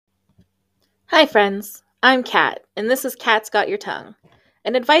Hi, friends. I'm Kat, and this is Kat's Got Your Tongue,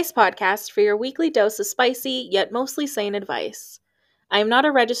 an advice podcast for your weekly dose of spicy yet mostly sane advice. I am not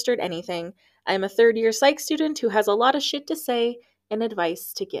a registered anything. I am a third-year psych student who has a lot of shit to say and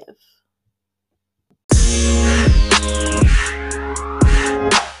advice to give.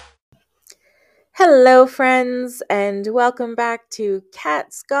 Hello, friends, and welcome back to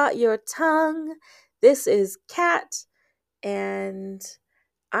Kat's Got Your Tongue. This is Kat, and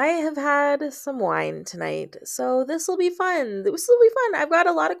I have had some wine tonight, so this will be fun. I've got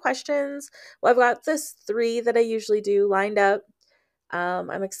a lot of questions. Well, I've got this 3 that I usually do lined up.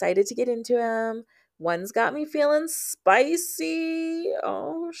 I'm excited to get into them. One's got me feeling spicy.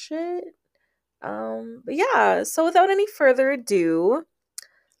 Oh, shit. But yeah, so without any further ado,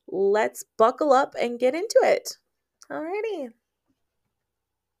 let's buckle up and get into it. Alrighty.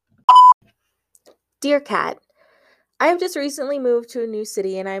 Dear Kat, I have just recently moved to a new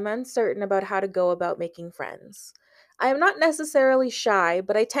city and I'm uncertain about how to go about making friends. I am not necessarily shy,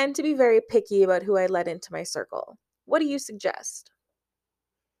 but I tend to be very picky about who I let into my circle. What do you suggest?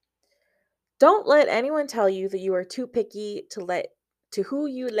 Don't let anyone tell you that you are too picky to who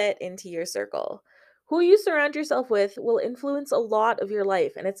you let into your circle. Who you surround yourself with will influence a lot of your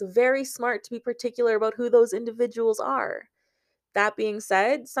life, and it's very smart to be particular about who those individuals are. That being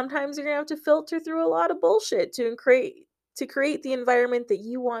said, sometimes you're going to have to filter through a lot of bullshit to create the environment that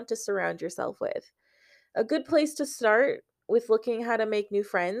you want to surround yourself with. A good place to start with looking how to make new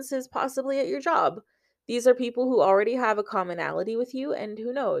friends is possibly at your job. These are people who already have a commonality with you, and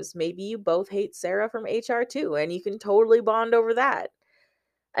who knows, maybe you both hate Sarah from HR too, and you can totally bond over that.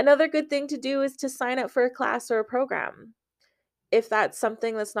 Another good thing to do is to sign up for a class or a program. If that's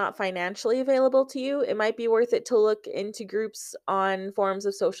something that's not financially available to you, it might be worth it to look into groups on forms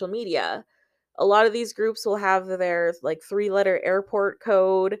of social media. A lot of these groups will have their 3-letter airport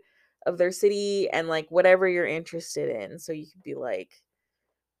code of their city and whatever you're interested in. So you could be like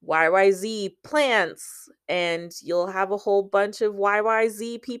YYZ plants, and you'll have a whole bunch of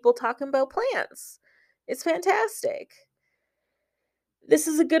YYZ people talking about plants. It's fantastic. This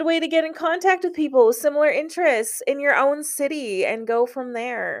is a good way to get in contact with people with similar interests in your own city and go from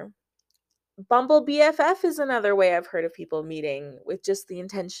there. Bumble BFF is another way I've heard of people meeting with just the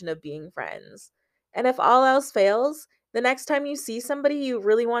intention of being friends. And if all else fails, the next time you see somebody you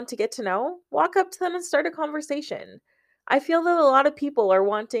really want to get to know, walk up to them and start a conversation. I feel that a lot of people are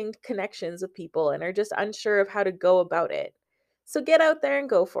wanting connections with people and are just unsure of how to go about it. So get out there and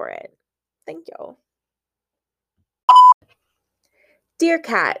go for it. Thank you. Dear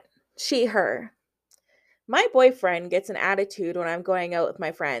Kat, she, her. My boyfriend gets an attitude when I'm going out with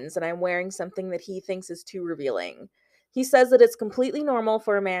my friends and I'm wearing something that he thinks is too revealing. He says that it's completely normal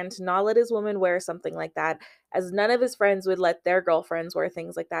for a man to not let his woman wear something like that, as none of his friends would let their girlfriends wear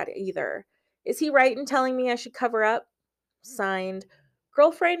things like that either. Is he right in telling me I should cover up? Signed,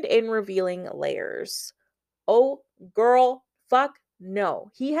 Girlfriend in Revealing Layers. Oh, girl, fuck no.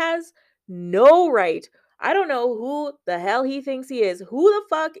 He has no right. I don't know who the hell he thinks he is. Who the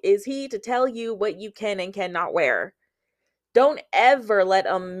fuck is he to tell you what you can and cannot wear? Don't ever let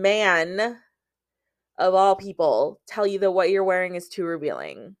a man, of all people, tell you that what you're wearing is too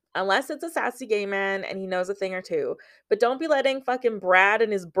revealing. Unless it's a sassy gay man and he knows a thing or two. But don't be letting fucking Brad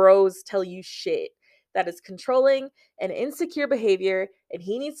and his bros tell you shit. That is controlling and insecure behavior, and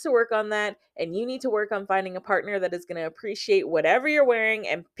he needs to work on that, and you need to work on finding a partner that is going to appreciate whatever you're wearing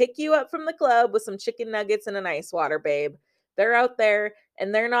and pick you up from the club with some chicken nuggets and an ice water, babe. They're out there,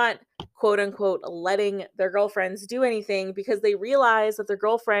 and they're not, quote unquote, letting their girlfriends do anything because they realize that their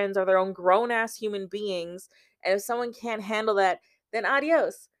girlfriends are their own grown ass human beings. And if someone can't handle that, then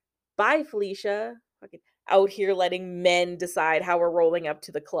adios. Bye, Felicia. Fucking out here letting men decide how we're rolling up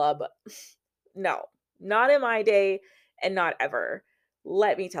to the club. No, not in my day and not ever.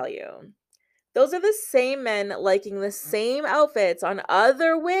 Let me tell you. Those are the same men liking the same outfits on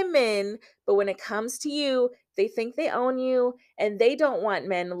other women, but when it comes to you, they think they own you and they don't want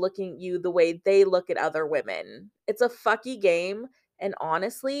men looking at you the way they look at other women. It's a fucky game, and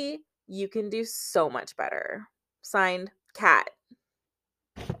honestly, you can do so much better. Signed, Kat.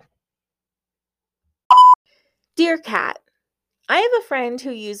 Dear Kat, I have a friend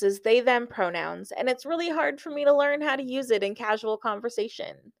who uses they them pronouns, and it's really hard for me to learn how to use it in casual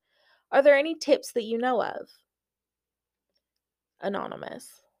conversation. Are there any tips that you know of?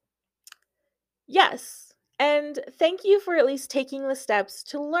 Anonymous. Yes. And thank you for at least taking the steps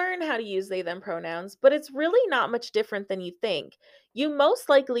to learn how to use they them pronouns, but it's really not much different than you think. You most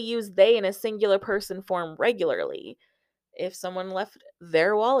likely use they in a singular person form regularly. If someone left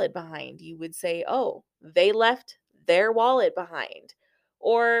their wallet behind, you would say, "Oh, they left their wallet behind."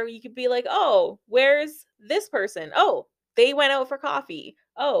 Or you could be like, oh, where's this person? Oh, they went out for coffee.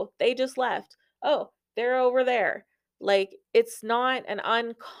 Oh, they just left. Oh, they're over there. Like, it's not an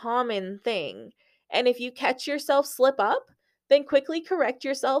uncommon thing. And if you catch yourself slip up, then quickly correct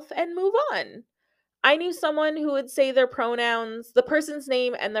yourself and move on. I knew someone who would say their pronouns, the person's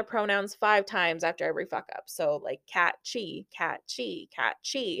name and their pronouns 5 times after every fuck up. So like cat chi, cat chi, cat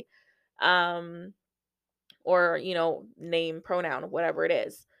chi. Um, or, name, pronoun, whatever it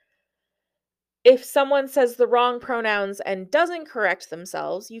is. If someone says the wrong pronouns and doesn't correct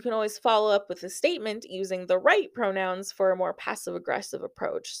themselves, you can always follow up with a statement using the right pronouns for a more passive aggressive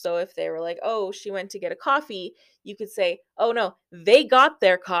approach. So if they were like, oh, she went to get a coffee, you could say, oh no, they got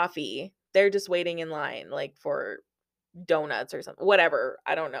their coffee. They're just waiting in line, like for donuts or something, whatever.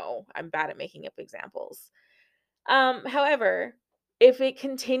 I don't know. I'm bad at making up examples. However, if it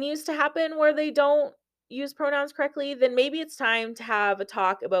continues to happen where they don't use pronouns correctly, then maybe it's time to have a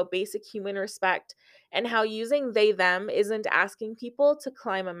talk about basic human respect and how using they, them isn't asking people to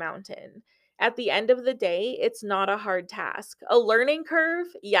climb a mountain. At the end of the day, it's not a hard task. A learning curve,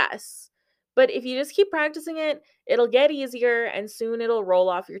 yes. But if you just keep practicing it, it'll get easier and soon it'll roll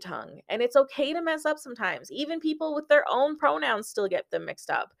off your tongue. And it's okay to mess up sometimes. Even people with their own pronouns still get them mixed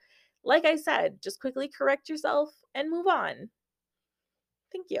up. Like I said, just quickly correct yourself and move on.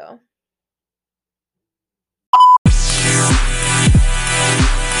 Thank you.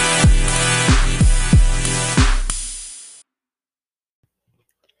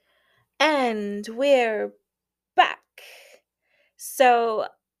 And we're back. So,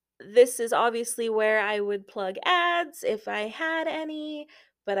 this is obviously where I would plug ads if I had any,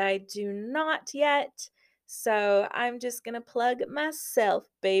 but I do not yet. So, I'm just going to plug myself,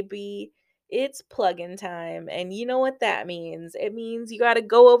 baby. It's plug-in time. And you know what that means. It means you got to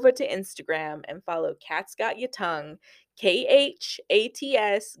go over to Instagram and follow Cat's Got Your Tongue,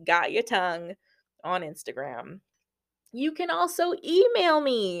 KHATS Got Your Tongue on Instagram. You can also email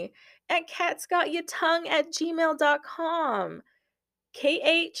me at catsgotyourtongue@gmail.com.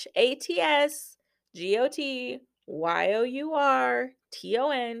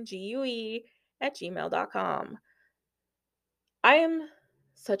 KHATSGOTYOURTONGUE@gmail.com. I am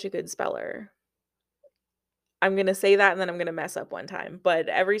such a good speller. I'm going to say that and then I'm going to mess up one time. But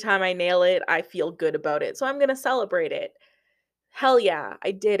every time I nail it, I feel good about it. So I'm going to celebrate it. Hell yeah,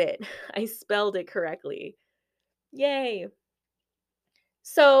 I did it. I spelled it correctly. Yay.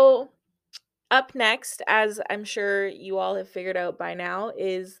 So, up next, as I'm sure you all have figured out by now,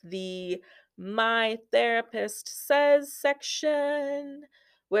 is the My Therapist Says section,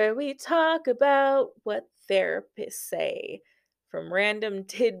 where we talk about what therapists say from random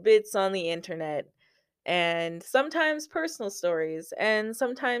tidbits on the internet, and sometimes personal stories, and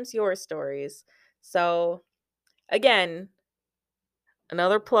sometimes your stories. So, again,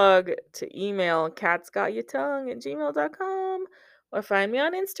 another plug to email catsgotyourtongue@gmail.com or find me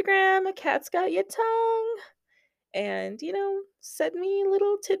on Instagram at catsgotyourtongue. And, send me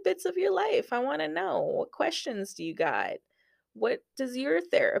little tidbits of your life. I want to know, what questions do you got? What does your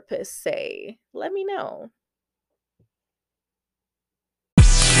therapist say? Let me know.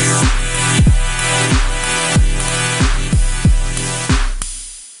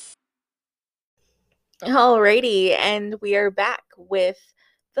 Alrighty, and we are back with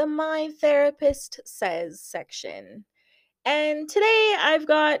the My Therapist Says section. And today I've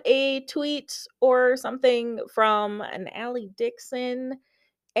got a tweet or something from an Allie Dixon,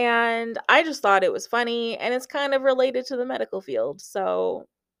 and I just thought it was funny, and it's kind of related to the medical field, so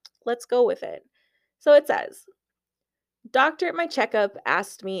let's go with it. So it says, doctor at my checkup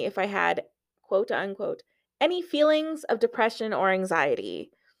asked me if I had, quote unquote, any feelings of depression or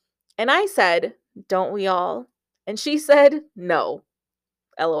anxiety. And I said, don't we all? And she said, no.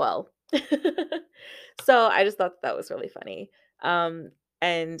 LOL. So I just thought that was really funny.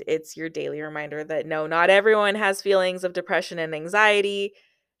 And it's your daily reminder that no, not everyone has feelings of depression and anxiety.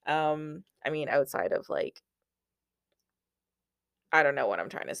 Outside of like, I don't know what I'm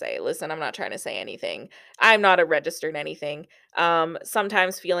trying to say. Listen, I'm not trying to say anything. I'm not a registered anything.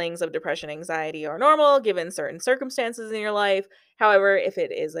 Sometimes feelings of depression, anxiety are normal given certain circumstances in your life. However, if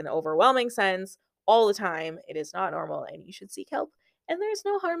it is an overwhelming sense all the time, it is not normal and you should seek help. And there's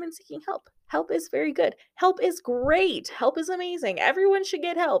no harm in seeking help. Help is very good. Help is great. Help is amazing. Everyone should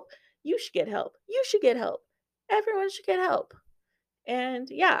get help. You should get help. You should get help. Everyone should get help. And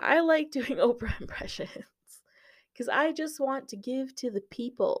yeah, I like doing Oprah impressions because I just want to give to the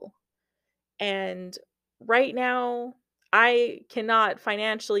people. And right now, I cannot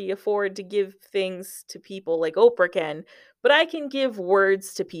financially afford to give things to people like Oprah can, but I can give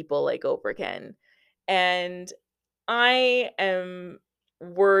words to people like Oprah can. And I am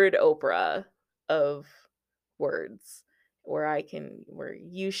word opera of words where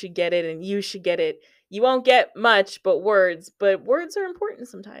you should get it and you should get it. You won't get much but words are important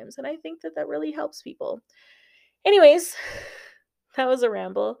sometimes. And I think that really helps people. Anyways, that was a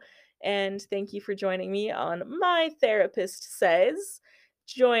ramble. And thank you for joining me on My Therapist Says.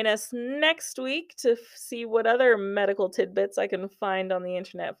 Join us next week to see what other medical tidbits I can find on the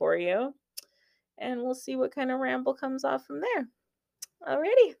internet for you. And we'll see what kind of ramble comes off from there.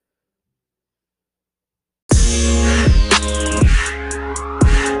 Alrighty.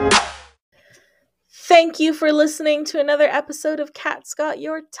 Thank you for listening to another episode of Cat's Got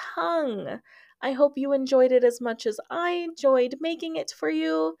Your Tongue. I hope you enjoyed it as much as I enjoyed making it for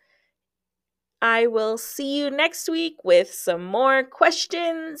you. I will see you next week with some more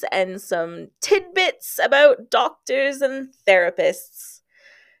questions and some tidbits about doctors and therapists.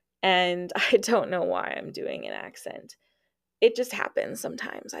 And I don't know why I'm doing an accent. It just happens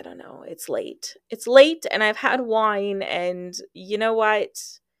sometimes. I don't know. It's late. It's late and I've had wine, and you know what?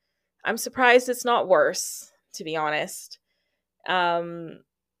 I'm surprised it's not worse, to be honest. Anyways,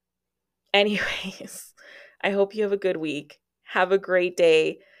 I hope you have a good week. Have a great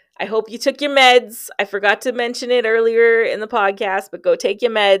day. I hope you took your meds. I forgot to mention it earlier in the podcast, but go take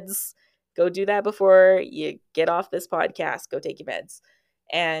your meds. Go do that before you get off this podcast. Go take your meds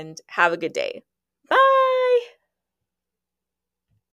and have a good day. Bye.